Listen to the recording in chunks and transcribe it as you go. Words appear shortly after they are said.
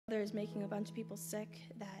There's making a bunch of people sick,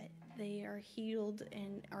 that they are healed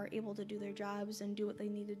and are able to do their jobs and do what they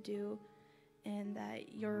need to do, and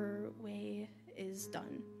that your way is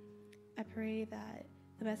done. I pray that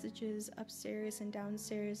the messages upstairs and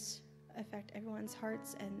downstairs affect everyone's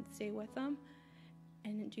hearts and stay with them.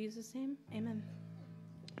 And in Jesus' name, amen.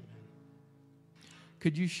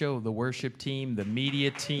 Could you show the worship team, the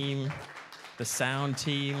media team, the sound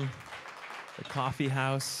team, the coffee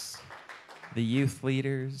house, the youth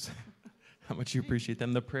leaders, how much you appreciate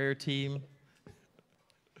them, the prayer team,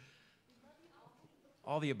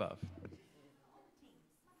 all the above.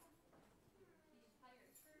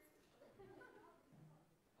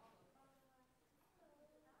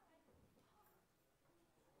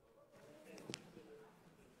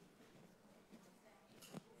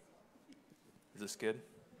 Is this good?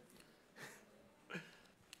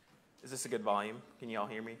 Is this a good volume? Can you all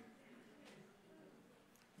hear me?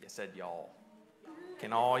 You said y'all.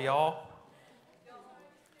 Can all y'all?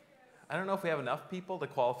 I don't know if we have enough people to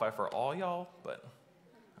qualify for all y'all, but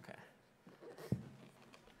okay.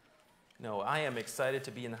 No, I am excited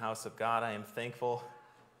to be in the house of God. I am thankful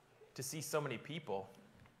to see so many people.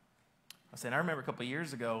 I remember a couple of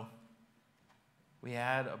years ago, we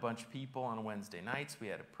had a bunch of people on Wednesday nights. We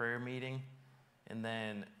had a prayer meeting, and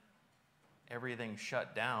then everything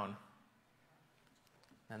shut down,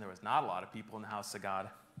 and there was not a lot of people in the house of God.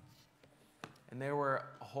 And there were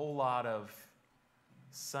a whole lot of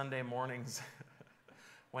Sunday mornings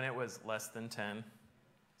when it was less than 10,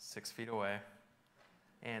 6 feet away,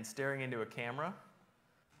 and staring into a camera.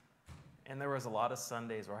 And there was a lot of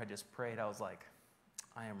Sundays where I just prayed. I was like,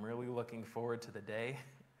 I am really looking forward to the day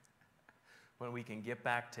when we can get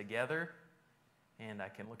back together and I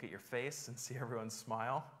can look at your face and see everyone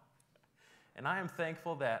smile. And I am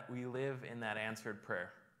thankful that we live in that answered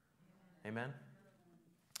prayer. Amen?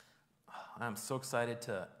 I'm so excited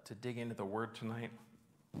to dig into the Word tonight.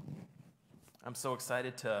 I'm so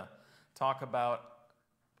excited to talk about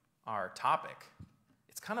our topic.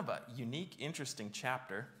 It's kind of a unique, interesting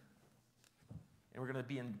chapter. And we're going to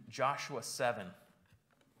be in Joshua 7.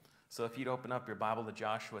 So if you'd open up your Bible to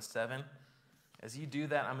Joshua 7. As you do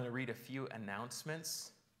that, I'm going to read a few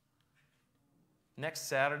announcements. Next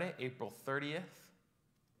Saturday, April 30th.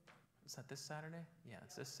 Is that this Saturday? Yeah,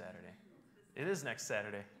 it's this Saturday. It is next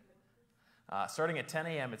Saturday. Starting at 10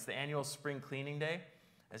 a.m., it's the annual spring cleaning day.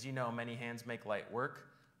 As you know, many hands make light work.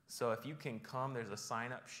 So if you can come, there's a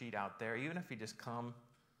sign-up sheet out there. Even if you just come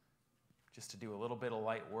just to do a little bit of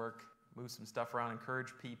light work, move some stuff around,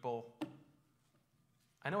 encourage people.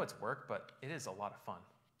 I know it's work, but it is a lot of fun.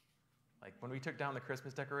 Like when we took down the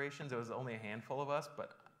Christmas decorations, it was only a handful of us,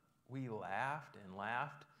 but we laughed and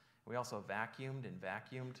laughed. We also vacuumed and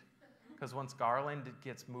vacuumed. Because once garland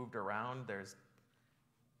gets moved around, there's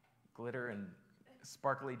glitter and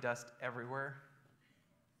sparkly dust everywhere.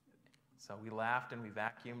 So we laughed and we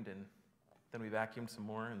vacuumed, and then we vacuumed some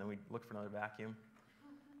more, and then we looked for another vacuum.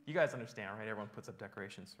 You guys understand, right? Everyone puts up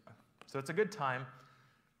decorations. So it's a good time.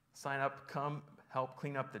 Sign up, come help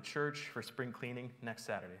clean up the church for spring cleaning next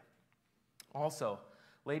Saturday. Also,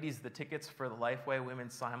 ladies, the tickets for the Lifeway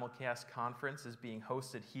Women's Simulcast Conference is being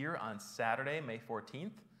hosted here on Saturday, May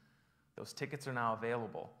 14th. Those tickets are now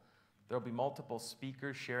available. There will be multiple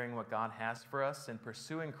speakers sharing what God has for us and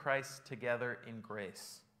pursuing Christ together in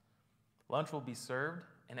grace. Lunch will be served,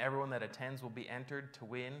 and everyone that attends will be entered to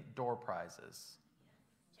win door prizes.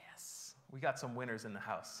 Yes. We got some winners in the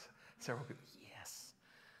house. Several people, yes.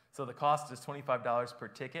 So the cost is $25 per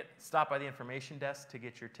ticket. Stop by the information desk to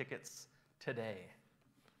get your tickets today.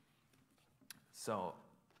 So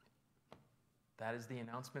that is the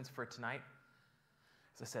announcements for tonight.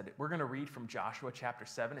 As I said, we're going to read from Joshua chapter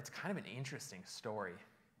 7. It's kind of an interesting story.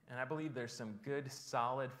 And I believe there's some good,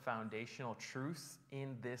 solid, foundational truths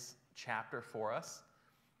in this chapter for us.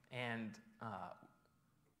 And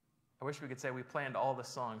I wish we could say we planned all the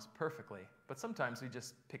songs perfectly. But sometimes we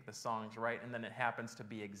just pick the songs right, and then it happens to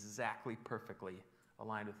be exactly perfectly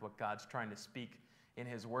aligned with what God's trying to speak in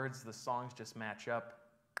His words. The songs just match up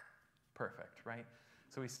perfect, right?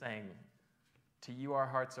 So He's saying, to you our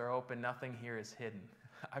hearts are open, nothing here is hidden.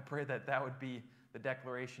 I pray that that would be the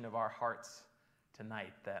declaration of our hearts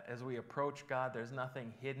tonight, that as we approach God, there's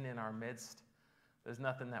nothing hidden in our midst. There's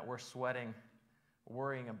nothing that we're sweating,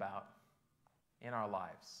 worrying about in our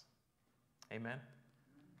lives. Amen?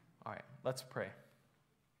 All right, let's pray.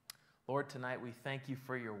 Lord, tonight we thank you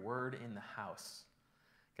for your word in the house.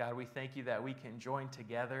 God, we thank you that we can join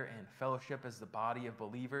together and fellowship as the body of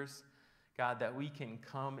believers. God, that we can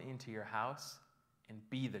come into your house and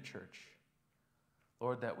be the church.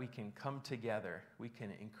 Lord, that we can come together, we can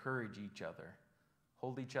encourage each other,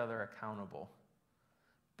 hold each other accountable,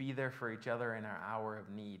 be there for each other in our hour of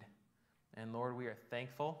need. And Lord, we are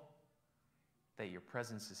thankful that your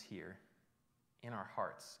presence is here in our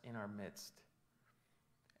hearts, in our midst.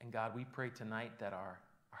 And God, we pray tonight that our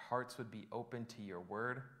hearts would be open to your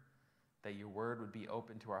word, that your word would be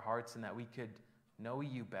open to our hearts, and that we could know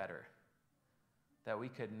you better, that we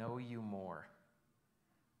could know you more.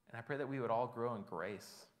 And I pray that we would all grow in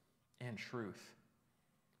grace and truth.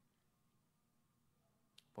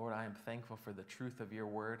 Lord, I am thankful for the truth of your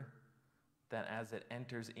word, that as it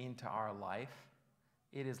enters into our life,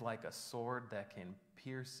 it is like a sword that can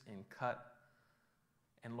pierce and cut.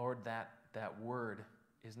 And Lord, that word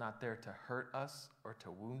is not there to hurt us or to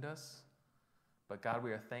wound us. But God,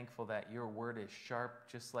 we are thankful that your word is sharp,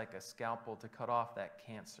 just like a scalpel, to cut off that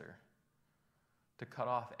cancer, to cut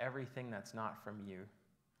off everything that's not from you.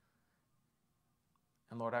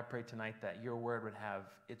 And Lord, I pray tonight that your word would have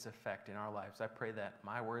its effect in our lives. I pray that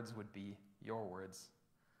my words would be your words.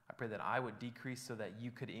 I pray that I would decrease so that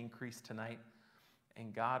you could increase tonight.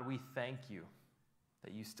 And God, we thank you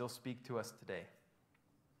that you still speak to us today.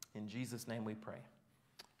 In Jesus' name we pray.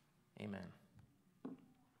 Amen.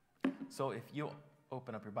 So if you'll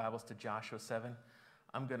open up your Bibles to Joshua 7,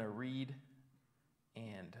 I'm going to read.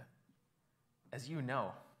 And as you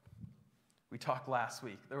know, we talked last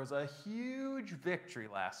week. There was a huge victory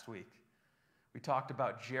last week. We talked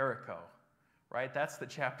about Jericho, right? That's the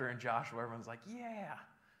chapter in Joshua where everyone's like, yeah.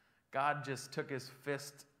 God just took his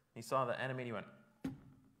fist, he saw the enemy, and he went,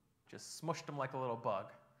 just smushed him like a little bug.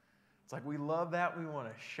 It's like, we love that. We want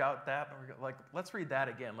to shout that. But we're like, let's read that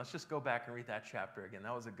again. Let's just go back and read that chapter again.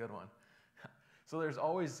 That was a good one. So there's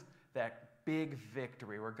always that big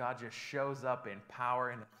victory where God just shows up in power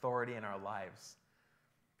and authority in our lives.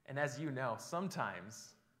 And as you know, sometimes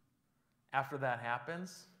after that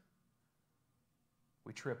happens,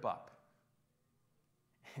 we trip up.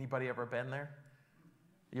 Anybody ever been there?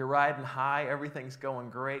 You're riding high, everything's going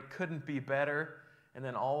great, couldn't be better, and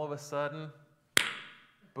then all of a sudden,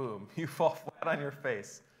 boom, you fall flat on your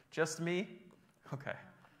face. Just me? Okay.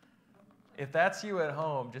 If that's you at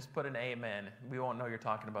home, just put an amen. We won't know you're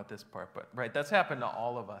talking about this part, but right, that's happened to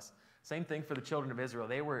all of us. Same thing for the children of Israel.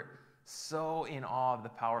 They were so in awe of the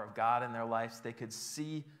power of God in their lives. They could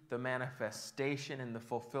see the manifestation and the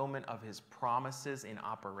fulfillment of his promises in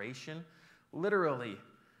operation. Literally,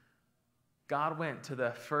 God went to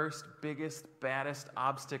the first, biggest, baddest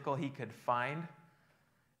obstacle he could find,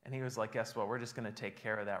 and he was like, guess what? We're just going to take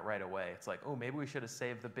care of that right away. It's like, oh, maybe we should have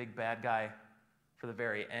saved the big bad guy for the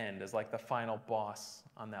very end as like the final boss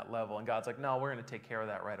on that level. And God's like, no, we're going to take care of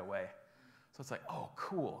that right away. So it's like, oh,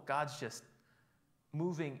 cool. God's just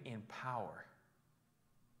moving in power.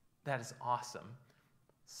 That is awesome.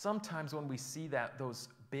 Sometimes when we see that those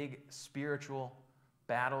big spiritual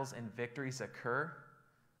battles and victories occur,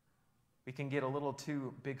 we can get a little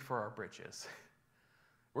too big for our britches.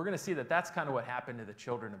 We're going to see that that's kind of what happened to the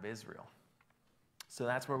children of Israel. So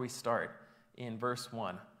that's where we start in verse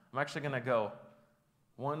 1. I'm actually going to go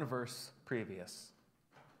one verse previous.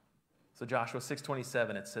 So Joshua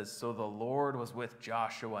 6:27, it says, so the Lord was with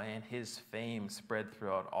Joshua, and his fame spread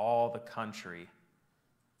throughout all the country.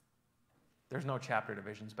 There's no chapter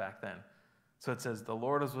divisions back then. So it says, the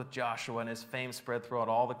Lord was with Joshua, and his fame spread throughout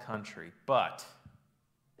all the country. But,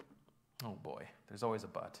 oh boy, there's always a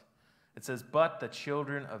but. It says, but the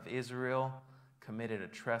children of Israel committed a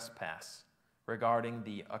trespass regarding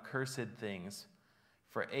the accursed things.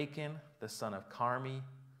 For Achan, the son of Carmi,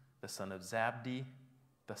 the son of Zabdi,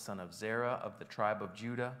 the son of Zerah of the tribe of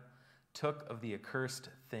Judah, took of the accursed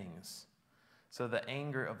things. So the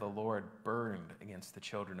anger of the Lord burned against the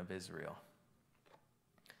children of Israel.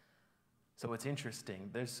 So it's interesting.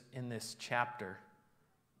 There's in this chapter,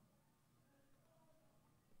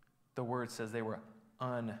 the word says they were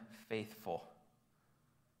unfaithful.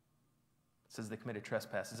 It says they committed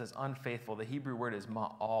trespass. It says unfaithful. The Hebrew word is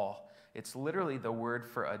ma'al. It's literally the word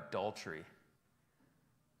for adultery.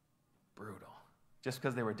 Brutal. Just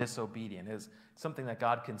because they were disobedient is something that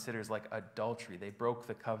God considers like adultery. They broke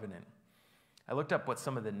the covenant. I looked up what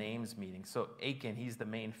some of the names meaning. So Achan, he's the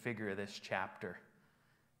main figure of this chapter.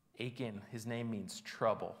 Achan, his name means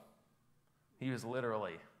trouble. He was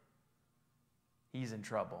literally, he's in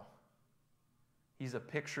trouble. He's a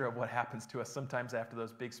picture of what happens to us sometimes after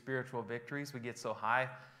those big spiritual victories. We get so high,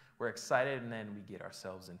 we're excited, and then we get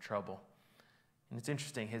ourselves in trouble. And it's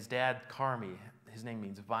interesting, his dad, Carmi, his name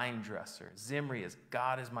means vine dresser. Zimri is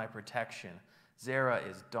God is my protection. Zerah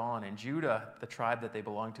is dawn. And Judah, the tribe that they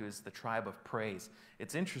belong to, is the tribe of praise.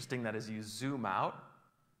 It's interesting that as you zoom out,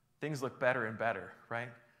 things look better and better, right?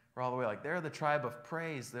 We're all the way like, they're the tribe of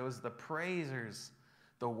praise. There was the praisers,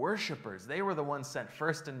 the worshipers. They were the ones sent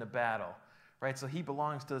first into battle, right? So he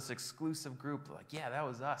belongs to this exclusive group. Like, yeah, that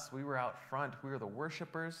was us. We were out front. We were the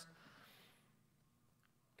worshipers.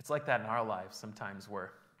 It's like that in our lives sometimes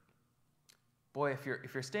where, boy, if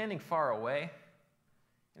you're standing far away,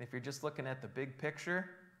 and if you're just looking at the big picture,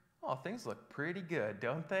 oh, things look pretty good,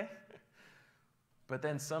 don't they? But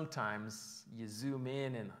then sometimes you zoom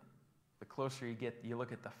in, and the closer you get, you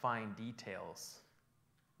look at the fine details.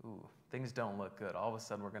 Ooh, things don't look good. All of a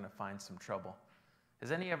sudden, we're going to find some trouble.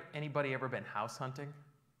 Has anybody ever been house hunting?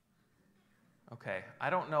 Okay, I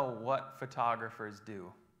don't know what photographers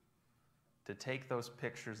do to take those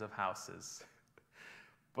pictures of houses,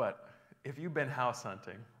 but if you've been house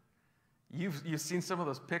hunting, you've seen some of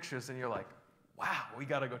those pictures, and you're like, wow, we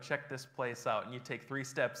got to go check this place out. And you take 3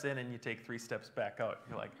 steps in, and you take 3 steps back out.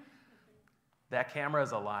 You're like, that camera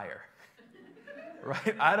is a liar,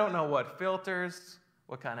 right? I don't know what filters,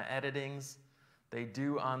 what kind of editings they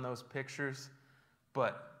do on those pictures,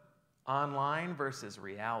 but online versus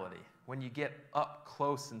reality, when you get up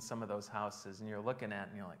close in some of those houses and you're looking at it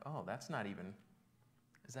and you're like, oh, that's not even,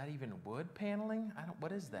 is that even wood paneling?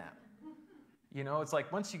 What is that? You know, it's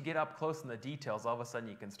like once you get up close in the details, all of a sudden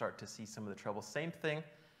you can start to see some of the trouble. Same thing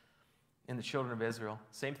in the children of Israel.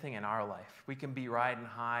 Same thing in our life. We can be riding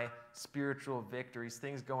high, spiritual victories,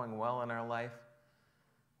 things going well in our life.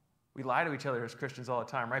 We lie to each other as Christians all the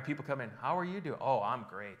time, right? People come in, how are you doing? Oh, I'm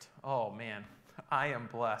great. Oh, man, I am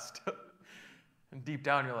blessed. And deep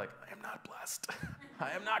down you're like, I am not blessed.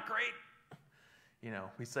 I am not great. You know,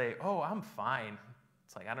 we say, oh, I'm fine.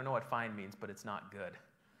 It's like, I don't know what fine means, but it's not good.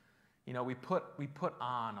 You know, we put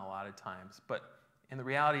on a lot of times, but in the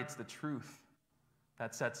reality, it's the truth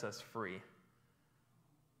that sets us free.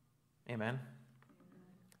 Amen?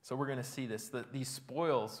 So we're going to see this. These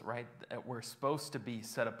spoils, right, that were supposed to be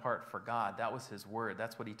set apart for God, that was his word.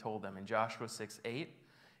 That's what he told them in Joshua 6:8.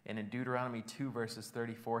 And in Deuteronomy 2, verses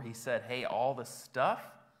 34, he said, hey, all the stuff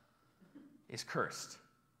is cursed.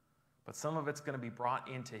 But some of it's going to be brought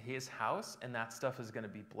into his house, and that stuff is going to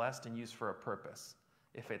be blessed and used for a purpose.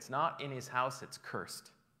 If it's not in his house, it's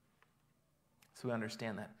cursed. So we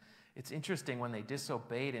understand that. It's interesting when they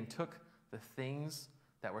disobeyed and took the things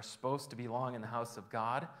that were supposed to belong in the house of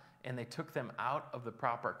God, and they took them out of the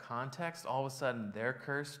proper context, all of a sudden they're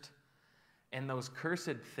cursed. And those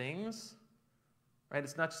cursed things, right,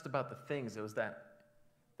 it's not just about the things, it was that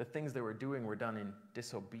the things they were doing were done in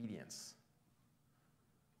disobedience.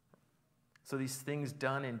 So these things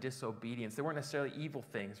done in disobedience, they weren't necessarily evil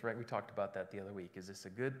things, right? We talked about that the other week. Is this a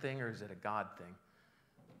good thing or is it a God thing?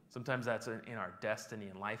 Sometimes that's in our destiny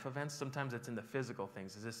and life events. Sometimes it's in the physical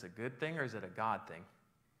things. Is this a good thing or is it a God thing?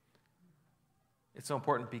 It's so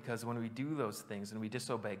important because when we do those things and we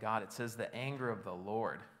disobey God, it says the anger of the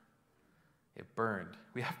Lord, it burned.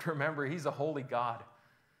 We have to remember he's a holy God.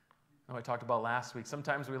 I know I talked about last week.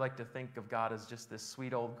 Sometimes we like to think of God as just this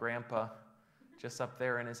sweet old grandpa just up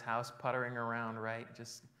there in his house puttering around, right?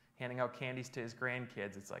 Just handing out candies to his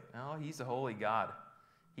grandkids. It's like, no, he's a holy God.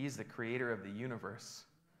 He's the creator of the universe.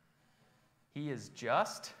 He is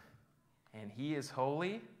just, and he is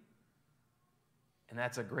holy, and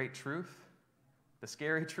that's a great truth. The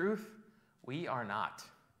scary truth, we are not,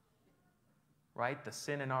 right? The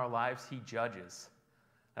sin in our lives, he judges.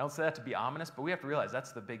 I don't say that to be ominous, but we have to realize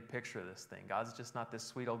that's the big picture of this thing. God's just not this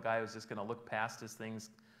sweet old guy who's just going to look past his things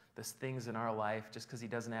in our life just because he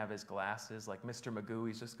doesn't have his glasses, like Mr. Magoo.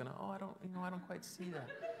 He's just going to, I don't quite see that.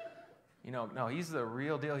 No, he's the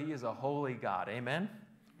real deal. He is a holy God. Amen?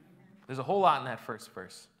 There's a whole lot in that first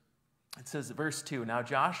verse. It says, verse 2, now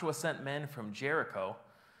Joshua sent men from Jericho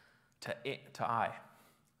to Ai,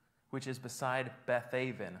 which is beside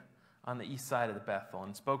Bethaven, on the east side of the Bethel,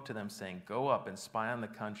 and spoke to them, saying, go up and spy on the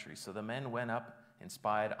country. So the men went up and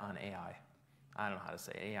spied on Ai. I don't know how to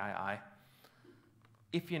say Ai.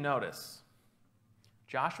 If you notice,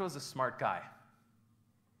 Joshua's a smart guy.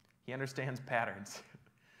 He understands patterns.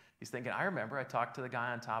 He's thinking, I remember I talked to the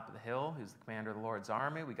guy on top of the hill who's the commander of the Lord's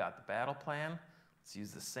army. We got the battle plan. Let's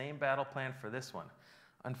use the same battle plan for this one.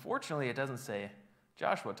 Unfortunately, it doesn't say,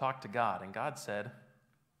 Joshua talked to God, and God said,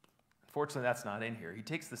 unfortunately, that's not in here. He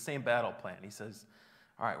takes the same battle plan. He says,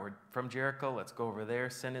 all right, we're from Jericho. Let's go over there.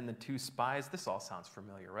 Send in the 2 spies. This all sounds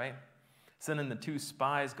familiar, right? Send in the 2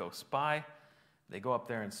 spies. Go spy. They go up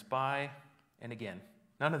there and spy. And again,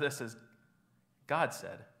 none of this is God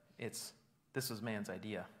said. This was man's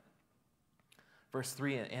idea. Verse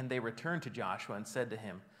 3, and they returned to Joshua and said to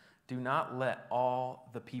him, do not let all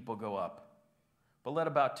the people go up, but let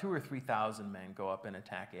about 2,000 or 3,000 men go up and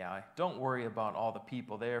attack Ai. Don't worry about all the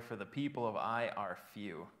people there, for the people of Ai are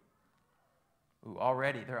few. Ooh,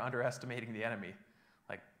 already they're underestimating the enemy.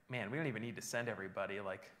 Like, man, we don't even need to send everybody.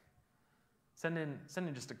 Like, Send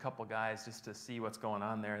in just a couple guys just to see what's going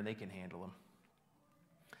on there, and they can handle them.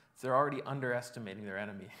 So they're already underestimating their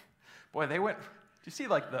enemy. Boy, they went, do you see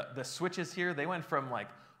like the switches here? They went from like,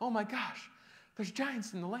 oh my gosh, there's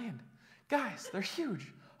giants in the land. Guys, they're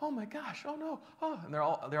huge. Oh my gosh, oh no, oh. And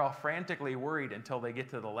they're all frantically worried until they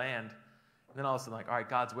get to the land. And then all of a sudden, like, all right,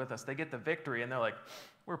 God's with us. They get the victory, and they're like,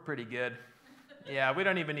 we're pretty good. Yeah, we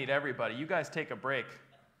don't even need everybody. You guys take a break.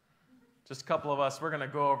 Just a couple of us, we're going to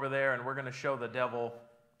go over there, and we're going to show the devil,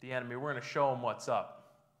 the enemy, we're going to show him what's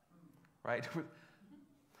up. Right?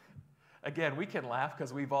 Again, we can laugh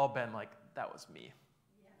because we've all been like, that was me.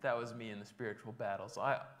 That was me in the spiritual battles.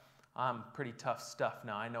 I'm pretty tough stuff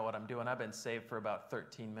now. I know what I'm doing. I've been saved for about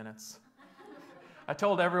 13 minutes. I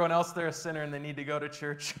told everyone else they're a sinner and they need to go to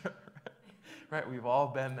church. Right? We've all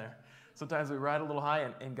been there. Sometimes we ride a little high,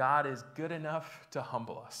 and God is good enough to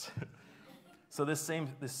humble us. So this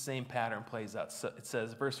same pattern plays out. So it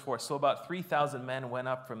says, verse 4, so about 3,000 men went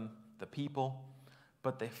up from the people,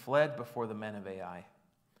 but they fled before the men of Ai.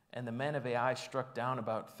 And the men of Ai struck down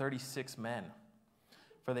about 36 men,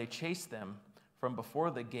 for they chased them from before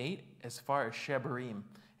the gate as far as Shebarim,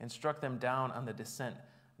 and struck them down on the descent.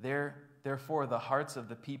 Therefore the hearts of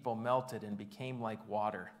the people melted and became like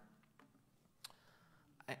water.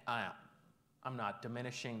 I'm not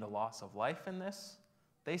diminishing the loss of life in this.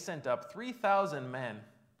 They sent up 3,000 men.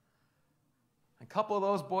 A couple of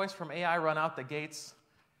those boys from Ai run out the gates.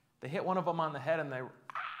 They hit one of them on the head,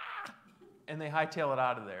 and they hightail it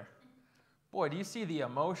out of there. Boy, do you see the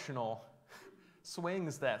emotional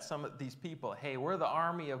swings that some of these people, hey, we're the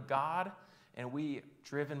army of God, and we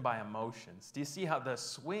driven by emotions. Do you see how the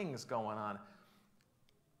swings going on?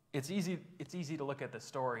 It's easy to look at the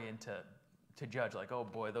story and to judge, like, oh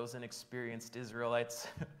boy, those inexperienced Israelites.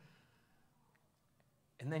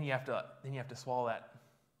 And then you have to swallow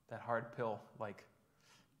that hard pill. Like,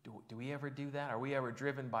 do we ever do that? Are we ever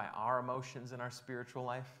driven by our emotions in our spiritual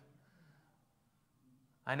life?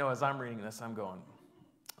 I know as I'm reading this, I'm going,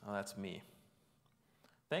 oh, that's me.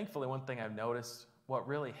 Thankfully, one thing I've noticed, what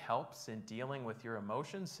really helps in dealing with your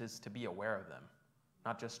emotions is to be aware of them,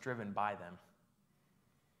 not just driven by them.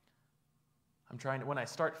 When I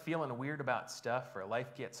start feeling weird about stuff, or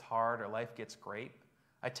life gets hard, or life gets great,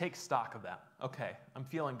 I take stock of that. Okay, I'm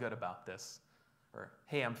feeling good about this. Or,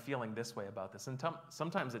 hey, I'm feeling this way about this. And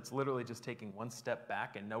sometimes it's literally just taking one step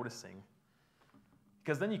back and noticing.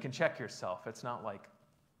 Because then you can check yourself. It's not like,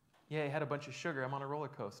 yeah, I had a bunch of sugar. I'm on a roller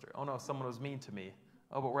coaster. Oh, no, someone was mean to me.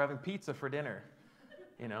 Oh, but we're having pizza for dinner.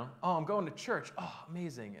 You know? Oh, I'm going to church. Oh,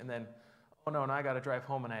 amazing. And then, oh, no, and I got to drive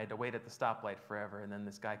home, and I had to wait at the stoplight forever, and then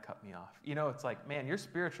this guy cut me off. You know, it's like, man, your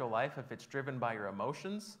spiritual life, if it's driven by your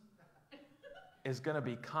emotions, is going to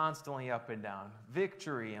be constantly up and down.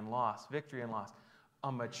 Victory and loss, victory and loss.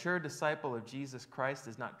 A mature disciple of Jesus Christ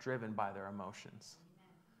is not driven by their emotions.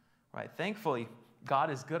 Right? Thankfully, God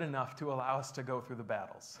is good enough to allow us to go through the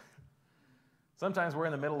battles. Sometimes we're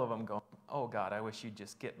in the middle of them going, oh God, I wish you'd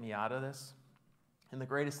just get me out of this. And the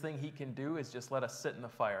greatest thing he can do is just let us sit in the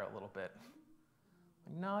fire a little bit.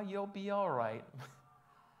 No, you'll be all right.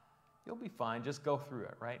 You'll be fine. Just go through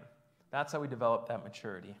it, right? That's how we develop that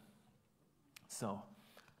maturity. So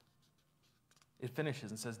it finishes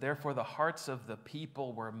and says, therefore the hearts of the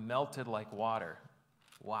people were melted like water.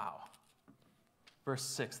 Wow. Verse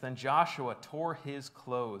 6, then Joshua tore his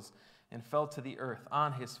clothes and fell to the earth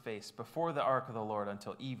on his face before the ark of the Lord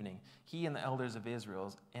until evening, he and the elders of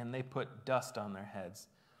Israel, and they put dust on their heads.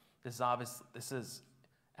 This is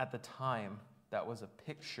at the time, that was a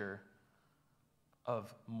picture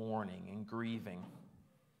of mourning and grieving.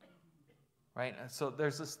 Right? So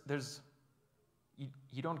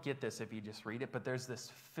you don't get this if you just read it, but there's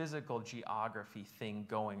this physical geography thing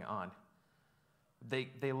going on.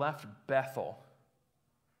 They left Bethel,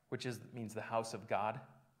 which means the house of God,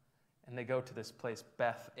 and they go to this place,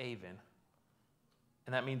 Beth Aven,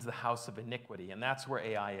 and that means the house of iniquity, and that's where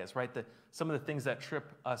Ai is, right? Some of the things that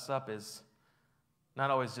trip us up is not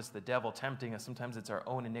always just the devil tempting us. Sometimes it's our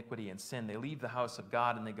own iniquity and sin. They leave the house of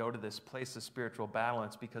God, and they go to this place of spiritual battle, and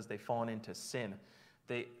it's because they've fallen into sin.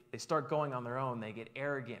 They start going on their own. They get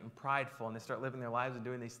arrogant and prideful, and they start living their lives and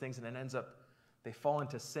doing these things, and it ends up they fall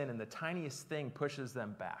into sin, and the tiniest thing pushes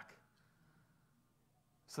them back.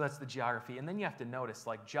 So that's the geography. And then you have to notice,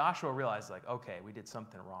 like Joshua realized, like, okay, we did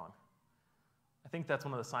something wrong. I think that's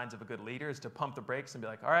one of the signs of a good leader is to pump the brakes and be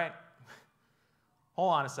like, all right,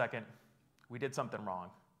 hold on a second. We did something wrong.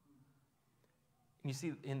 And you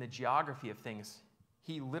see, in the geography of things,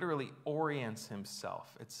 he literally orients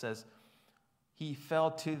himself. It says, he fell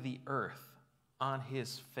to the earth on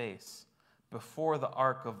his face before the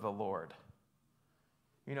ark of the Lord.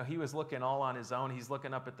 He was looking all on his own. He's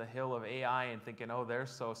looking up at the hill of Ai and thinking, oh, they're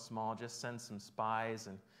so small, just send some spies.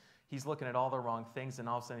 And he's looking at all the wrong things, and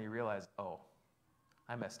all of a sudden he realized, oh,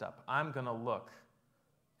 I messed up. I'm going to look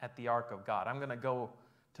at the ark of God. I'm going to go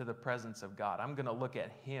to the presence of God. I'm going to look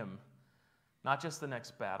at him, not just the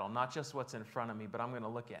next battle, not just what's in front of me, but I'm going to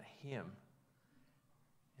look at him.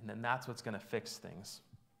 And then that's what's going to fix things.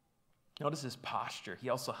 Notice his posture. He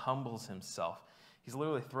also humbles himself. He's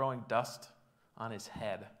literally throwing dust on his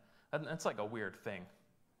head. That's like a weird thing,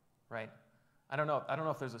 right? I don't know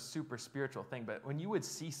if there's a super spiritual thing, but when you would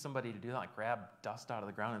see somebody to do that, like grab dust out of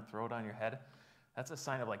the ground and throw it on your head, that's a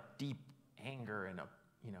sign of like deep anger and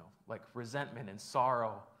like resentment and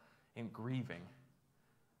sorrow and grieving,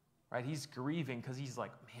 right? He's grieving because he's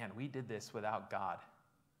like, man, we did this without God.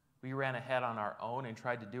 We ran ahead on our own and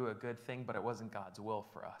tried to do a good thing, but it wasn't God's will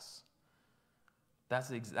for us.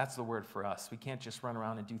 That's the word for us. We can't just run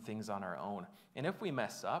around and do things on our own. And if we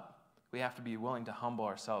mess up, we have to be willing to humble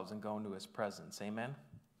ourselves and go into his presence. Amen?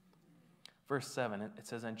 Verse 7, it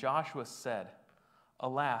says, and Joshua said,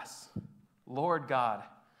 alas, Lord God,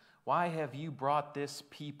 why have you brought this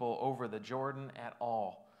people over the Jordan at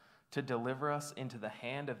all, to deliver us into the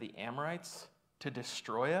hand of the Amorites, to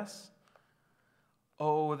destroy us?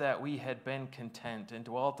 Oh, that we had been content and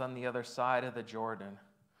dwelt on the other side of the Jordan.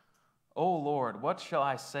 O Lord, what shall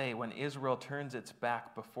I say when Israel turns its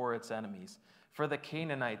back before its enemies? For the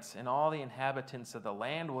Canaanites and all the inhabitants of the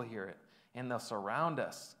land will hear it, and they'll surround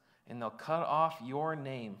us, and they'll cut off your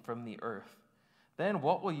name from the earth. Then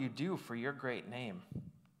what will you do for your great name?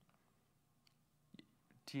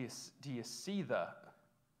 Do you see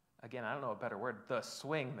again, I don't know a better word, the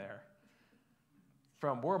swing there?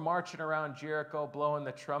 From we're marching around Jericho, blowing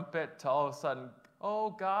the trumpet, to all of a sudden, oh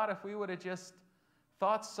God, if we would have just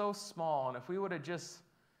thought so small, and if we would have just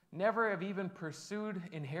never have even pursued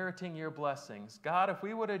inheriting your blessings. God, if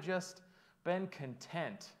we would have just been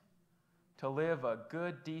content to live a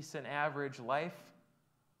good, decent, average life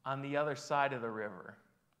on the other side of the river.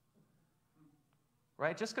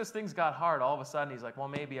 Right? Just because things got hard, all of a sudden he's like, well,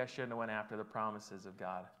 maybe I shouldn't have went after the promises of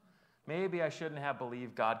God. Maybe I shouldn't have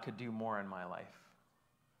believed God could do more in my life.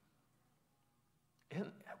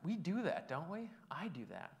 And we do that, don't we? I do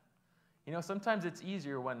that. Sometimes it's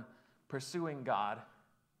easier when pursuing God,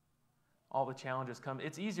 all the challenges come.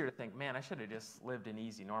 It's easier to think, man, I should have just lived an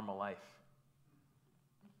easy, normal life.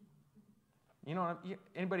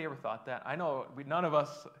 Anybody ever thought that? I know none of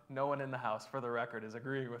us, no one in the house, for the record, is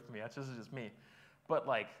agreeing with me. That's just me. But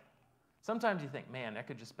sometimes you think, man, I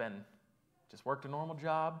could just worked a normal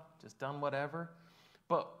job, just done whatever.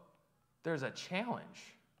 But there's a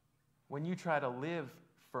challenge when you try to live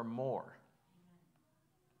for more.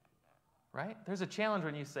 Right? There's a challenge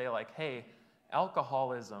when you say, hey,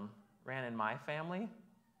 alcoholism ran in my family,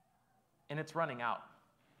 and it's running out.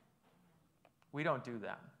 We don't do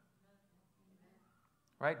that.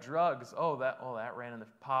 Right? Drugs, that ran in the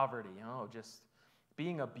poverty. Just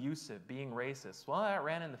being abusive, being racist. Well, that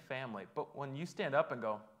ran in the family. But when you stand up and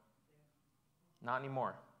go, not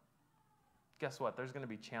anymore, guess what? There's going to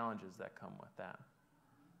be challenges that come with that.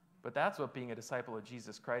 But that's what being a disciple of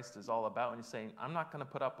Jesus Christ is all about when you're saying, I'm not going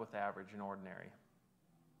to put up with average and ordinary.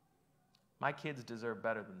 My kids deserve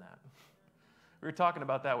better than that. We were talking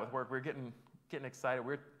about that with work. We were getting excited.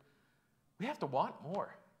 We have to want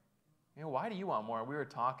more. Why do you want more? We were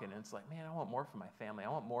talking, and it's like, man, I want more for my family. I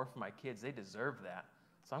want more for my kids. They deserve that.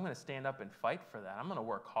 So I'm going to stand up and fight for that. I'm going to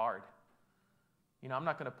work hard. I'm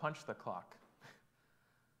not going to punch the clock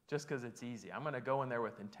just because it's easy. I'm going to go in there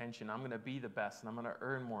with intention. I'm going to be the best, and I'm going to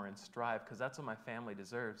earn more and strive because that's what my family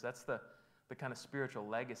deserves. That's the kind of spiritual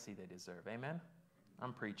legacy they deserve. Amen?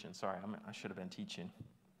 I'm preaching. Sorry, I should have been teaching.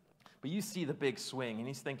 But you see the big swing, and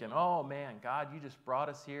he's thinking, oh, man, God, you just brought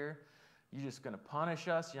us here. You're just going to punish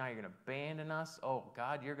us. Now you're going to abandon us. Oh,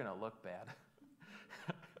 God, you're going to look bad.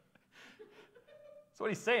 That's what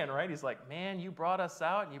he's saying, right? He's like, man, you brought us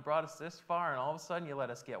out, and you brought us this far, and all of a sudden you let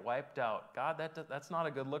us get wiped out. God, that's not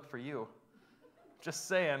a good look for you. Just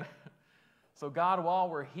saying. So, God, while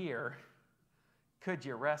we're here, could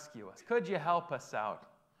you rescue us? Could you help us out?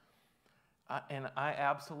 And I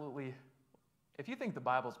absolutely, if you think the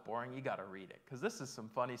Bible's boring, you got to read it, because this is some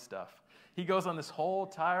funny stuff. He goes on this whole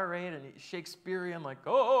tirade, and he's Shakespearean, like,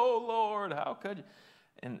 oh, Lord, how could you?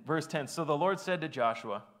 In verse 10, so the Lord said to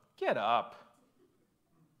Joshua, get up.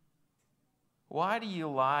 Why do you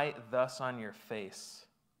lie thus on your face?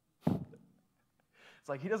 It's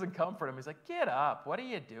like he doesn't comfort him. He's like, get up. What are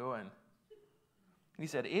you doing? He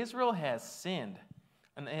said, Israel has sinned,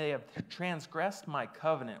 and they have transgressed my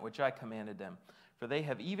covenant, which I commanded them. For they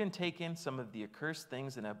have even taken some of the accursed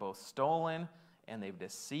things and have both stolen and they've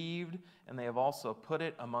deceived, and they have also put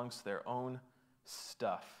it amongst their own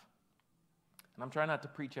stuff. And I'm trying not to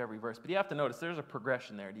preach every verse, but you have to notice there's a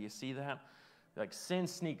progression there. Do you see that? Like sin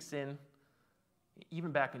sneaks in.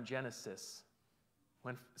 Even back in Genesis,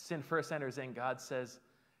 when sin first enters in, God says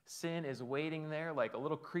sin is waiting there like a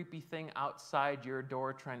little creepy thing outside your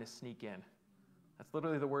door trying to sneak in. That's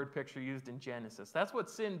literally the word picture used in Genesis. That's what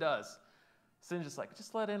sin does. Sin's just like,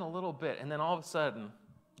 just let in a little bit, and then all of a sudden,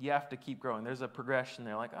 you have to keep growing. There's a progression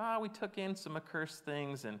there, like, we took in some accursed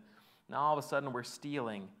things, and now all of a sudden we're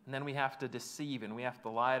stealing, and then we have to deceive, and we have to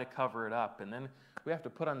lie to cover it up, and then we have to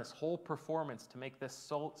put on this whole performance to make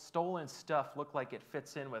this stolen stuff look like it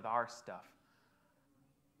fits in with our stuff.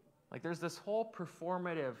 Like there's this whole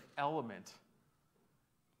performative element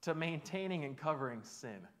to maintaining and covering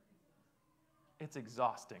sin. It's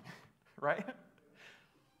exhausting, right?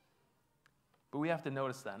 But we have to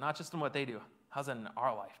notice that, not just in what they do. How's that in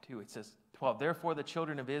our life too? It says 12, therefore the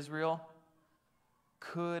children of Israel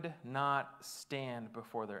could not stand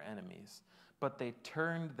before their enemies, but they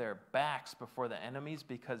turned their backs before the enemies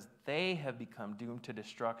because they have become doomed to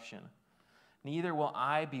destruction. Neither will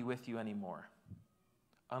I be with you anymore,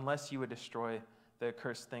 unless you would destroy the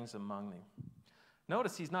accursed things among them.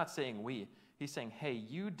 Notice he's not saying we. He's saying, hey,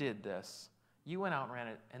 you did this. You went out and ran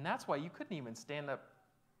it, and that's why you couldn't even stand up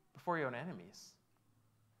before your own enemies.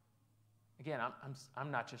 Again,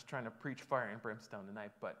 I'm not just trying to preach fire and brimstone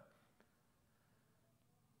tonight, but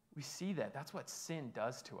we see that. That's what sin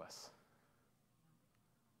does to us.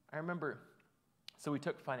 I remember, so we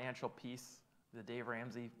took Financial Peace, the Dave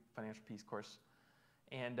Ramsey Financial Peace course,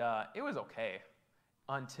 and it was okay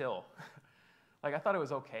until, I thought it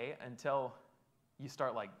was okay until you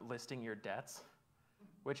start, listing your debts,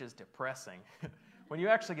 which is depressing. When you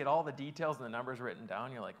actually get all the details and the numbers written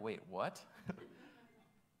down, you're like, wait, what?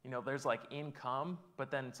 There's income,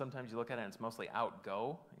 but then sometimes you look at it and it's mostly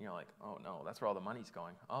outgo, and you're like, oh no, that's where all the money's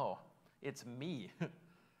going. Oh, it's me.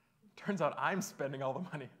 Turns out I'm spending all the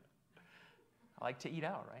money. I like to eat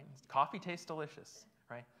out, right? Coffee tastes delicious,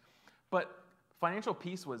 right? But Financial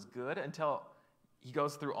Peace was good until he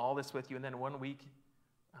goes through all this with you, and then one week,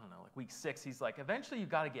 week 6, he's like, eventually you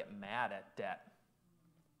got to get mad at debt.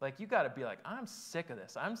 You got to be like, I'm sick of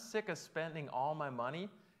this. I'm sick of spending all my money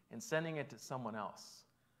and sending it to someone else,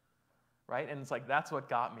 right? And it's that's what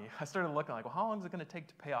got me. I started looking well, how long is it going to take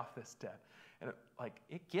to pay off this debt? And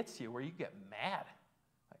it gets you where you get mad.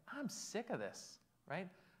 I'm sick of this, right?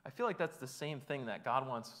 I feel like that's the same thing that God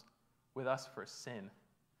wants with us for sin.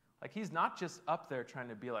 He's not just up there trying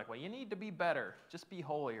to be well, you need to be better. Just be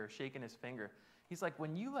holy, or shaking his finger. He's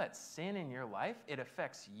when you let sin in your life, it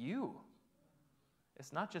affects you.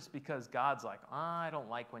 It's not just because God's I don't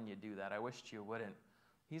like when you do that. I wished you wouldn't.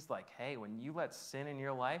 He's hey, when you let sin in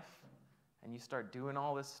your life and you start doing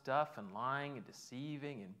all this stuff and lying and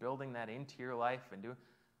deceiving and building that into your life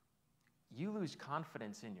you lose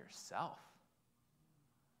confidence in yourself.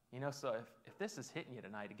 So if this is hitting you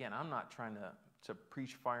tonight, again, I'm not trying to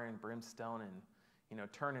preach fire and brimstone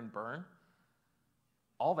and, turn and burn.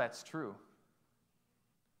 All that's true.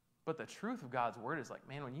 But the truth of God's word is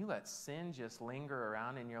man, when you let sin just linger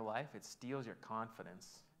around in your life, it steals your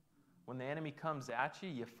confidence. When the enemy comes at you,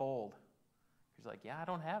 you fold. He's yeah, I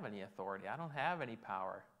don't have any authority. I don't have any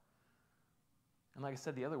power. And like I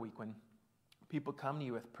said the other week, when people come to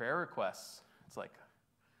you with prayer requests, it's am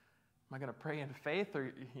I going to pray in faith?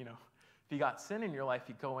 Or, if you got sin in your life,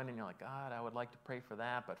 you go in and you're God, I would like to pray for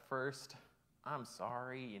that, but first, I'm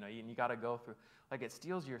sorry. And you got to go through. It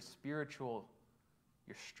steals your spiritual,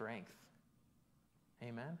 your strength.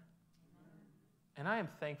 Amen? And I am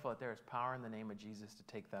thankful that there is power in the name of Jesus to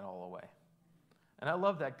take that all away. And I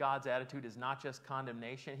love that God's attitude is not just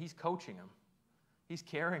condemnation. He's coaching him. He's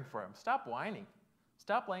caring for him. Stop whining.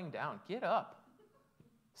 Stop laying down. Get up.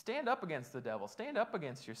 Stand up against the devil. Stand up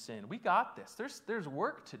against your sin. We got this. There's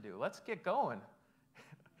work to do. Let's get going.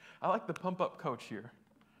 I like the pump-up coach here.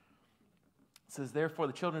 It says, therefore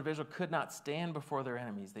the children of Israel could not stand before their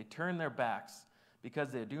enemies. They turned their backs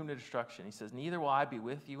because they are doomed to destruction. He says, neither will I be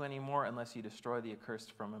with you anymore unless you destroy the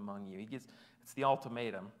accursed from among you. It's the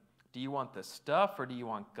ultimatum. Do you want the stuff or do you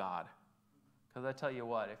want God? Because I tell you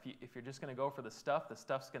what, if you're just going to go for the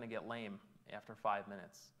stuff's going to get lame after 5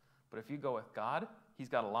 minutes. But if you go with God, he's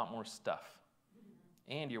got a lot more stuff.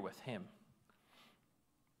 And you're with him.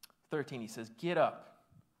 13, he says, get up,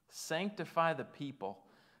 sanctify the people.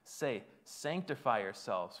 Say, sanctify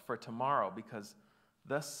yourselves for tomorrow, because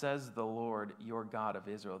thus says the Lord, your God of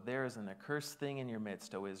Israel, there is an accursed thing in your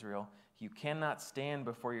midst, O Israel. You cannot stand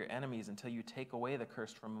before your enemies until you take away the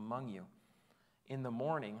curse from among you. In the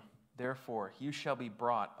morning, therefore, you shall be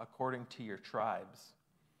brought according to your tribes.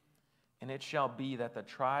 And it shall be that the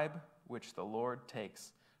tribe which the Lord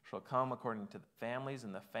takes shall come according to the families,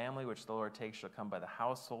 and the family which the Lord takes shall come by the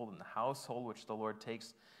household, and the household which the Lord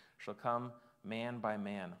takes shall come man by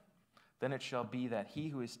man. Then it shall be that he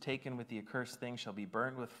who is taken with the accursed thing shall be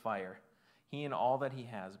burned with fire, he and all that he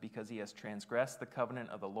has, because he has transgressed the covenant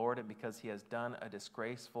of the Lord, and because he has done a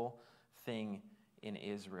disgraceful thing in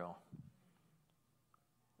Israel.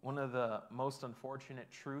 One of the most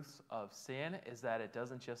unfortunate truths of sin is that it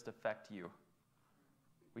doesn't just affect you.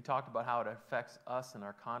 We talked about how it affects us and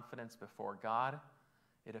our confidence before God.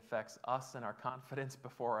 It affects us and our confidence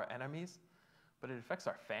before our enemies, but it affects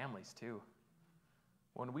our families too.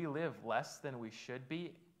 When we live less than we should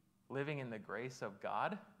be, living in the grace of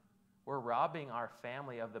God, we're robbing our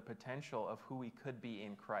family of the potential of who we could be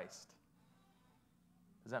in Christ.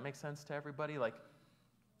 Does that make sense to everybody? Like,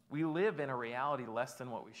 we live in a reality less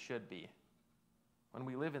than what we should be. When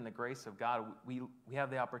we live in the grace of God, we have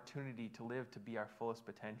the opportunity to live to be our fullest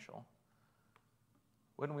potential.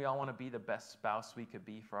 Wouldn't we all want to be the best spouse we could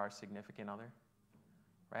be for our significant other?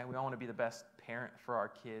 Right? We all want to be the best parent for our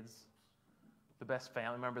kids, the best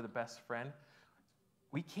family member, the best friend.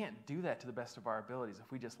 We can't do that to the best of our abilities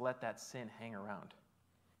if we just let that sin hang around.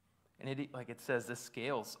 And like it says, this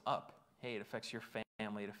scales up. Hey, it affects your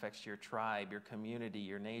family, it affects your tribe, your community,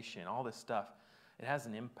 your nation, all this stuff. It has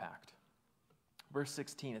an impact. Verse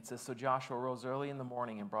 16, it says, So Joshua rose early in the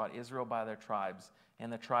morning and brought Israel by their tribes,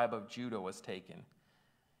 and the tribe of Judah was taken.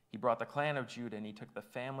 He brought the clan of Judah, and he took the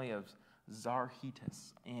family of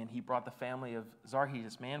Zarhetus, and he brought the family of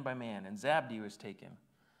Zarhetus man by man, and Zabdi was taken.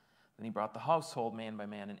 Then he brought the household man by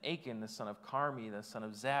man, and Achan, the son of Carmi, the son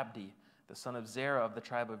of Zabdi, the son of Zerah of the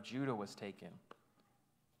tribe of Judah was taken.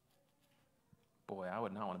 Boy, I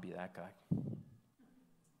would not want to be that guy. Can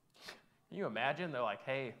you imagine? They're like,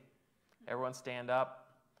 hey, everyone stand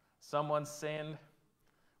up. Someone sinned.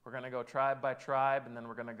 We're going to go tribe by tribe, and then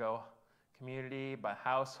we're going to go community by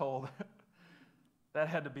household. That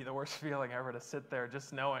had to be the worst feeling ever, to sit there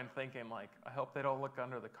just knowing, thinking, like, I hope they don't look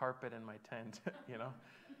under the carpet in my tent, you know?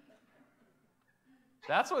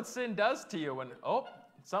 That's what sin does to you when,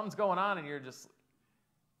 something's going on, and you're just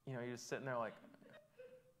sitting there like,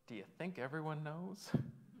 do you think everyone knows?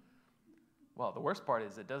 Well, the worst part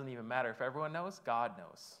is it doesn't even matter if everyone knows. God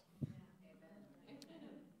knows.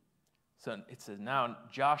 So it says, Now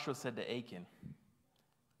Joshua said to Achan,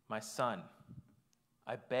 My son,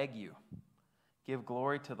 I beg you, give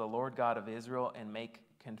glory to the Lord God of Israel and make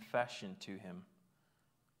confession to him.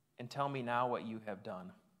 And tell me now what you have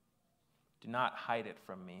done. Do not hide it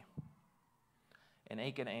from me. And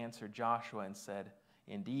Achan answered Joshua and said,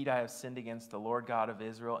 Indeed, I have sinned against the Lord God of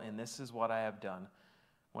Israel, and this is what I have done.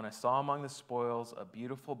 When I saw among the spoils a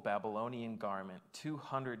beautiful Babylonian garment,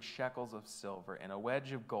 200 shekels of silver, and a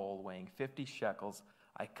wedge of gold weighing 50 shekels,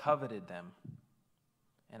 I coveted them,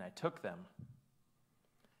 and I took them.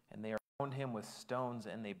 And they stoned him with stones,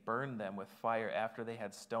 and they burned them with fire after they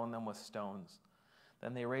had stoned them with stones.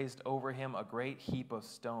 Then they raised over him a great heap of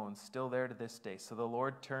stones, still there to this day. So the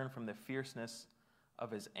Lord turned from the fierceness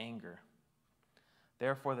of his anger.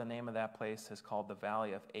 Therefore, the name of that place is called the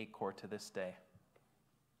Valley of Achor to this day.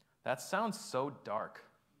 That sounds so dark,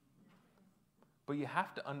 but you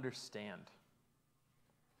have to understand.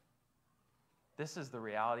 This is the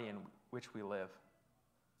reality in which we live.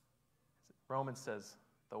 Romans says,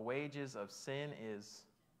 the wages of sin is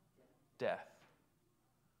death.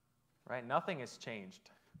 Right? Nothing has changed.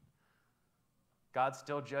 God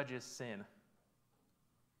still judges sin.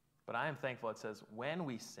 But I am thankful it says, when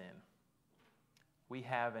we sin, we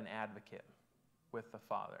have an advocate with the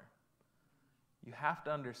Father. You have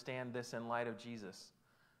to understand this in light of Jesus.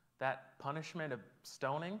 That punishment of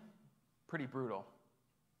stoning, pretty brutal.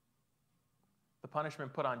 The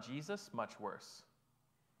punishment put on Jesus, much worse.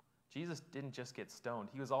 Jesus didn't just get stoned.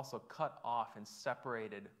 He was also cut off and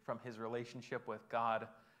separated from his relationship with God,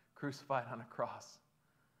 crucified on a cross.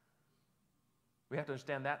 We have to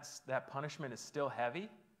understand that punishment is still heavy,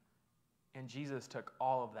 and Jesus took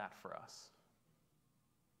all of that for us.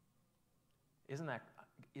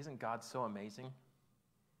 Isn't God so amazing?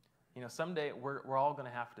 You know, someday we're all going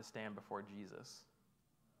to have to stand before Jesus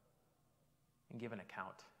and give an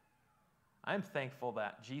account. I'm thankful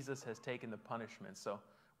that Jesus has taken the punishment, so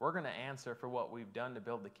we're going to answer for what we've done to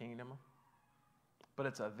build the kingdom. But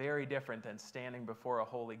it's a very different than standing before a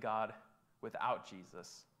holy God without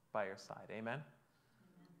Jesus by your side. Amen?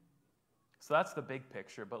 So that's the big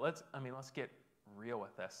picture, but let's get real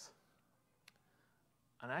with this.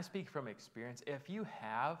 And I speak from experience. If you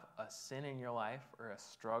have a sin in your life or a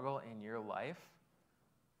struggle in your life,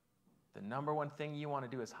 the number one thing you want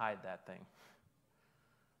to do is hide that thing.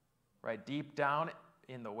 Right? Deep down,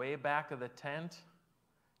 in the way back of the tent,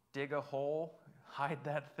 dig a hole, hide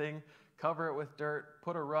that thing, cover it with dirt,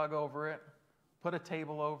 put a rug over it, put a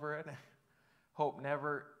table over it. Hope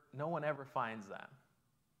no one ever finds that.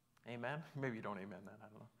 Amen? Maybe you don't amen that, I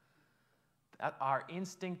don't know. Our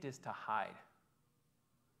instinct is to hide.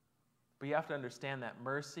 But you have to understand that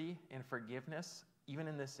mercy and forgiveness, even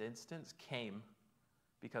in this instance, came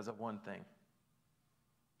because of one thing: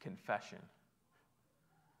 confession.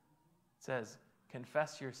 It says,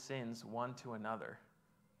 confess your sins one to another,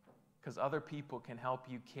 because other people can help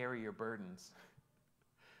you carry your burdens.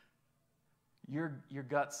 Your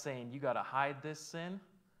gut's saying you got to hide this sin,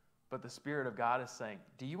 but the Spirit of God is saying,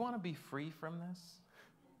 do you want to be free from this?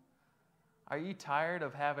 Are you tired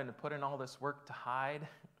of having to put in all this work to hide,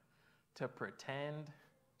 to pretend,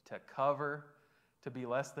 to cover, to be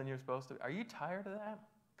less than you're supposed to be? Are you tired of that?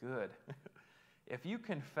 Good. If you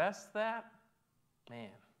confess that, man,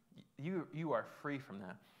 you are free from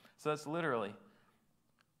that. So that's literally,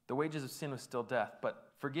 the wages of sin was still death,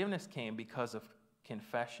 but forgiveness came because of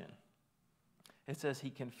confession. It says he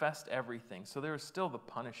confessed everything. So there was still the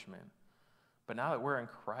punishment. But now that we're in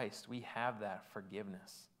Christ, we have that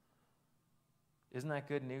forgiveness. Isn't that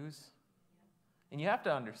good news? And you have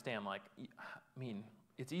to understand,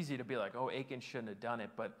 it's easy to be like, oh, Achan shouldn't have done it.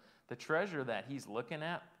 But the treasure that he's looking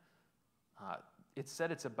at, it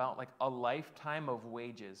said it's about like a lifetime of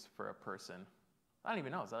wages for a person. I don't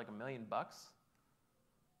even know. Is that like $1 million?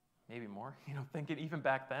 Maybe more. Thinking even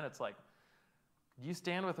back then, it's like, you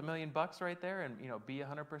stand with $1 million right there and, be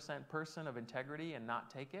 100% person of integrity and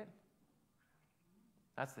not take it?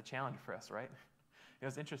 That's the challenge for us, right? It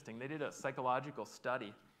was interesting. They did a psychological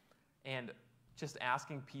study and just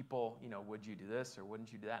asking people, would you do this or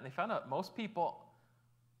wouldn't you do that? And they found out most people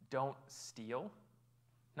don't steal,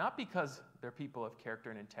 not because they're people of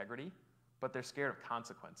character and integrity, but they're scared of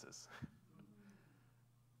consequences.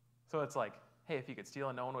 So it's like, hey, if you could steal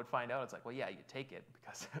and no one would find out, it's like, well, yeah, you take it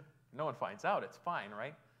because no one finds out, it's fine,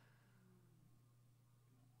 right?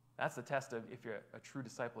 That's the test of if you're a true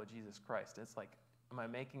disciple of Jesus Christ. It's like, am I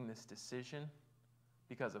making this decision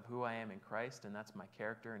because of who I am in Christ and that's my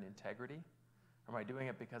character and integrity? Or am I doing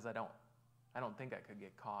it because I don't think I could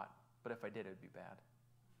get caught, but if I did, it'd be bad?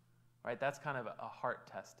 Right? That's kind of a heart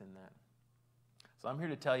test in that. So I'm here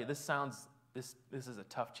to tell you, this is a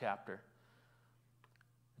tough chapter.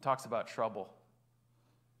 It talks about trouble.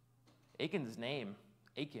 Achan's name,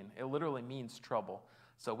 Achan, it literally means trouble.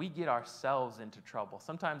 So we get ourselves into trouble.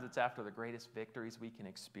 Sometimes it's after the greatest victories we can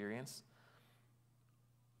experience.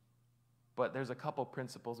 But there's a couple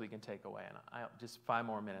principles we can take away, and just 5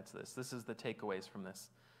 more minutes of this. This is the takeaways from this.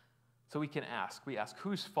 So we ask,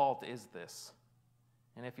 whose fault is this?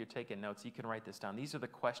 And if you're taking notes, you can write this down. These are the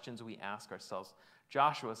questions we ask ourselves.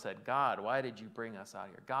 Joshua said, God, why did you bring us out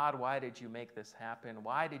here? God, why did you make this happen?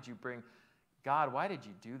 God, why did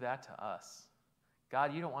you do that to us?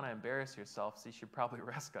 God, you don't want to embarrass yourself, so you should probably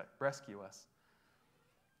rescue us.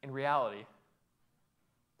 In reality,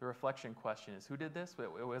 the reflection question is, who did this?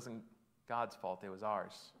 It wasn't God's fault, it was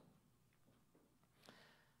ours.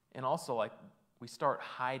 And also, we start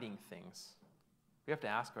hiding things. We have to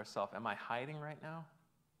ask ourselves, am I hiding right now?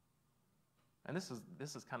 And this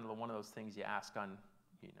is kind of one of those things you ask on,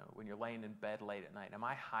 when you're laying in bed late at night. Am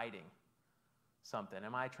I hiding something?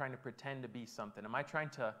 Am I trying to pretend to be something? Am I trying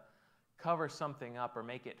to cover something up or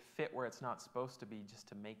make it fit where it's not supposed to be just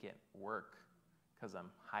to make it work because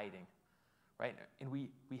I'm hiding, right? And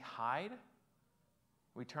we hide.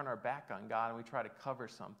 We turn our back on God and we try to cover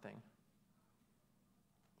something.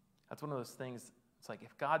 That's one of those things. It's like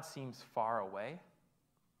if God seems far away,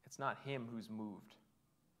 it's not him who's moved.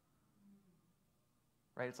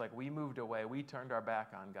 Right? It's like we moved away. We turned our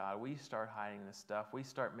back on God. We start hiding this stuff. We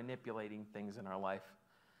start manipulating things in our life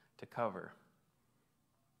to cover.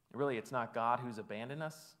 Really, it's not God who's abandoned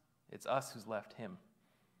us. It's us who's left him.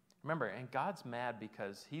 Remember, and God's mad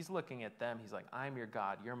because he's looking at them. He's like, I'm your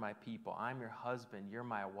God. You're my people. I'm your husband. You're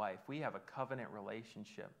my wife. We have a covenant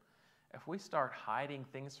relationship. If we start hiding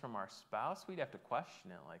things from our spouse, we'd have to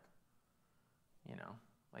question it. Like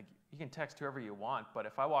you can text whoever you want, but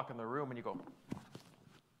if I walk in the room and you go,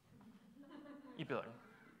 you'd be like,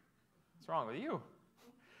 what's wrong with you?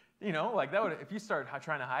 That would, if you start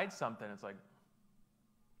trying to hide something, it's like,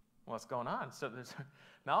 what's going on? So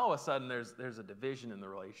now all of a sudden there's a division in the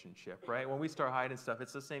relationship, right? When we start hiding stuff,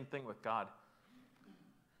 it's the same thing with God.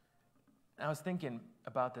 And I was thinking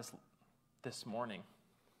about this morning.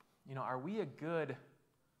 Are we a good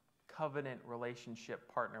covenant relationship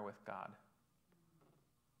partner with God?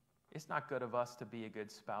 It's not good of us to be a good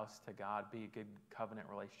spouse to God, be a good covenant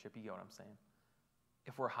relationship. You get what I'm saying?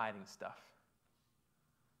 If we're hiding stuff.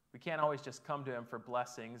 We can't always just come to him for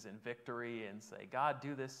blessings and victory and say, God,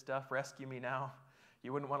 do this stuff, rescue me now.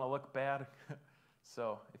 You wouldn't want to look bad.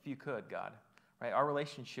 So if you could, God, right? Our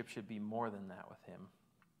relationship should be more than that with him.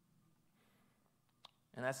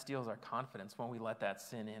 And that steals our confidence when we let that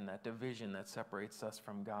sin in, that division that separates us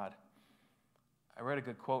from God. I read a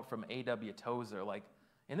good quote from A.W. Tozer, like,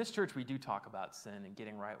 in this church we do talk about sin and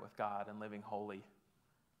getting right with God and living holy.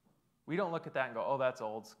 We don't look at that and go, oh, that's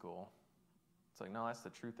old school. It's like, no, that's the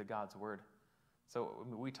truth of God's word. So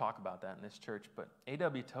we talk about that in this church. But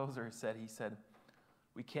A.W. Tozer said,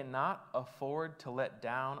 we cannot afford to let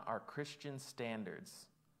down our Christian standards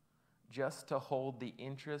just to hold the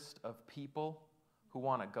interest of people who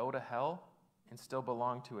want to go to hell and still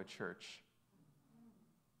belong to a church.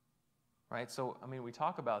 Right? So, we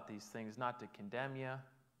talk about these things not to condemn you.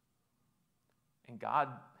 And God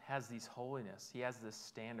has these holiness. He has this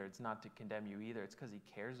standards not to condemn you either. It's because he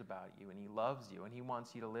cares about you and he loves you and he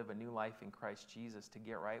wants you to live a new life in Christ Jesus, to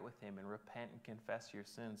get right with him and repent and confess your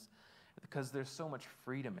sins, because there's so much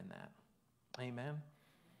freedom in that. Amen?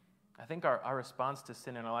 I think our response to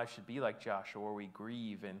sin in our life should be like Joshua, where we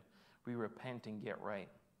grieve and we repent and get right.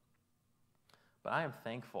 But I am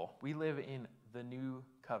thankful. We live in the new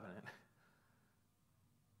covenant.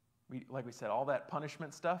 Like we said, all that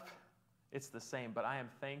punishment stuff, it's the same, but I am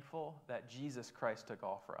thankful that Jesus Christ took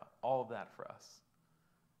all of that for us.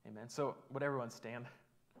 Amen. So would everyone stand?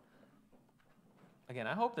 Again,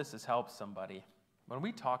 I hope this has helped somebody. When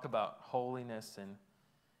we talk about holiness and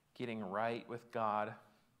getting right with God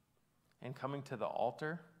and coming to the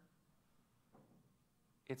altar,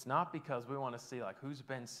 it's not because we want to see like who's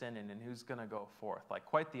been sinning and who's going to go forth. Like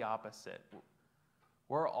quite the opposite.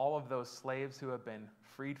 We're all of those slaves who have been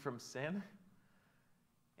freed from sin.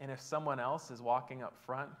 And if someone else is walking up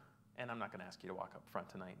front, and I'm not going to ask you to walk up front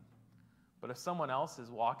tonight, but if someone else is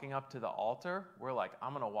walking up to the altar, we're like,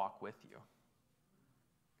 I'm going to walk with you.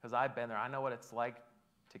 Because I've been there. I know what it's like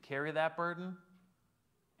to carry that burden,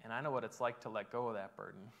 and I know what it's like to let go of that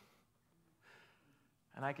burden.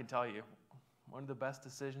 And I can tell you, one of the best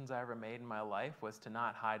decisions I ever made in my life was to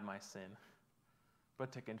not hide my sin,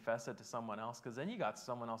 but to confess it to someone else, because then you got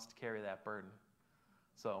someone else to carry that burden.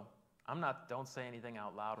 So don't say anything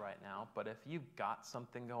out loud right now, but if you've got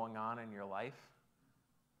something going on in your life,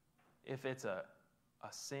 if it's a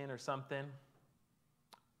sin or something,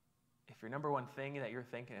 if your number one thing that you're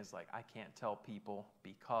thinking is like, I can't tell people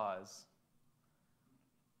because,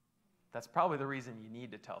 that's probably the reason you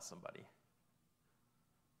need to tell somebody.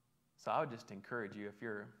 So I would just encourage you, if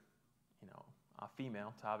you're, a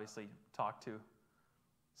female, to obviously talk to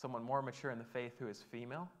someone more mature in the faith who is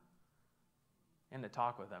female, and to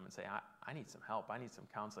talk with them and say, I need some help. I need some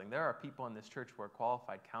counseling. There are people in this church who are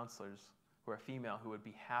qualified counselors who are female who would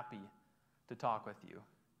be happy to talk with you,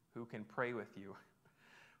 who can pray with you.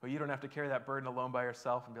 Well, you don't have to carry that burden alone by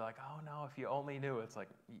yourself and be like, oh no, if you only knew. It's like,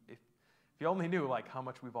 if you only knew like how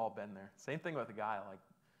much we've all been there. Same thing with a guy, like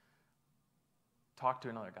talk to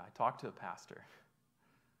another guy, talk to a pastor.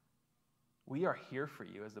 We are here for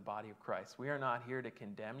you as the body of Christ. We are not here to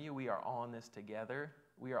condemn you. We are all in this together.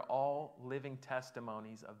 We are all living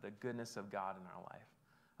testimonies of the goodness of God in our life,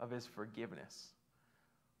 of his forgiveness.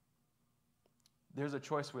 There's a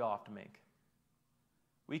choice we all have to make.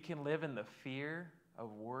 We can live in the fear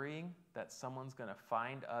of worrying that someone's going to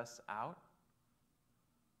find us out.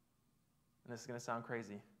 And this is going to sound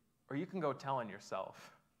crazy. Or you can go tell on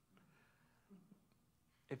yourself.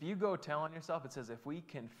 If you go tell on yourself, it says, if we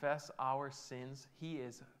confess our sins, he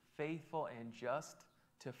is faithful and just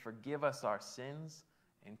to forgive us our sins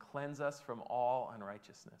and cleanse us from all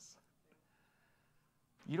unrighteousness.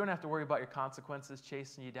 You don't have to worry about your consequences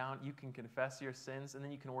chasing you down. You can confess your sins, and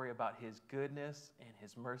then you can worry about his goodness and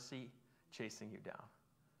his mercy chasing you down.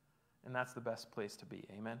 And that's the best place to be.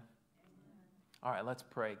 Amen? All right, let's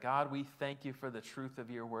pray. God, we thank you for the truth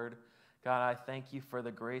of your word. God, I thank you for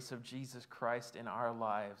the grace of Jesus Christ in our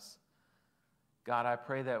lives. God, I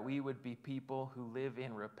pray that we would be people who live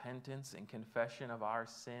in repentance and confession of our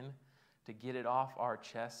sin to get it off our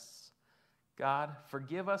chests. God,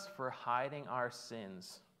 forgive us for hiding our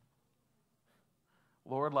sins.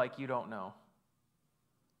 Lord, like you don't know.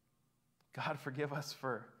 God, forgive us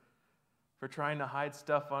for trying to hide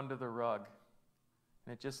stuff under the rug.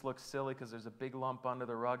 And it just looks silly because there's a big lump under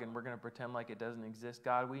the rug and we're going to pretend like it doesn't exist.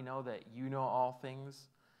 God, we know that you know all things.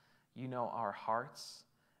 You know our hearts.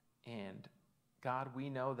 And God, we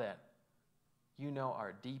know that you know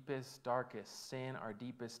our deepest, darkest sin, our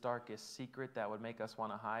deepest, darkest secret that would make us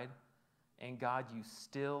want to hide. And God, you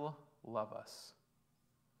still love us.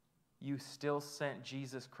 You still sent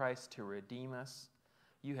Jesus Christ to redeem us.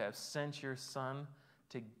 You have sent your Son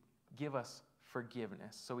to give us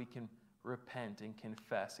forgiveness, so we can repent and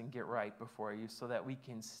confess and get right before you, so that we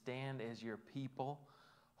can stand as your people,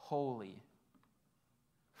 holy,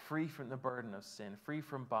 free from the burden of sin, free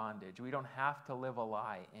from bondage. We don't have to live a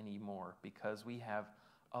lie anymore because we have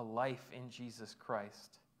a life in Jesus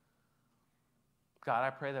Christ. God,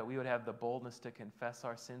 I pray that we would have the boldness to confess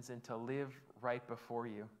our sins and to live right before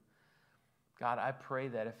you. God, I pray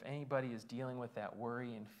that if anybody is dealing with that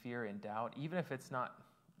worry and fear and doubt, even if it's not,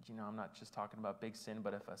 I'm not just talking about big sin,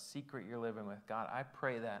 but if a secret you're living with, God, I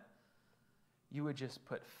pray that you would just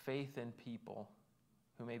put faith in people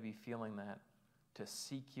who may be feeling that, to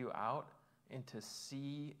seek you out and to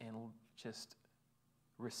see and just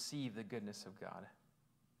receive the goodness of God.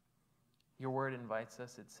 Your word invites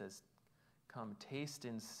us. It says, come taste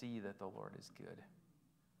and see that the Lord is good.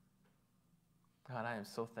 God, I am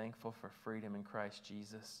so thankful for freedom in Christ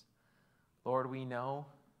Jesus. Lord, we know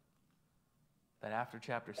that after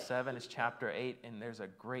chapter 7 is chapter 8, and there's a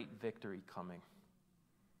great victory coming.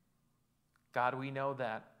 God, we know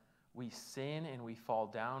that we sin and we fall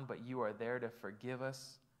down, but you are there to forgive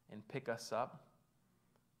us and pick us up.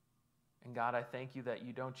 And God, I thank you that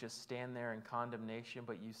you don't just stand there in condemnation,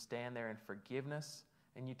 but you stand there in forgiveness,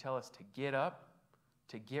 and you tell us to get up,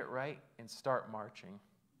 to get right, and start marching.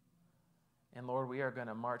 And Lord, we are going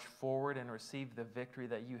to march forward and receive the victory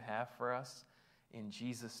that you have for us in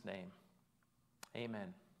Jesus' name.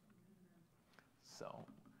 Amen. So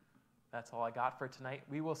that's all I got for tonight.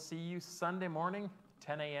 We will see you Sunday morning,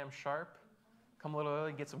 10 a.m. sharp. Come a little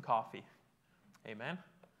early, get some coffee. Amen.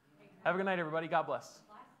 Have a good night, everybody. God bless.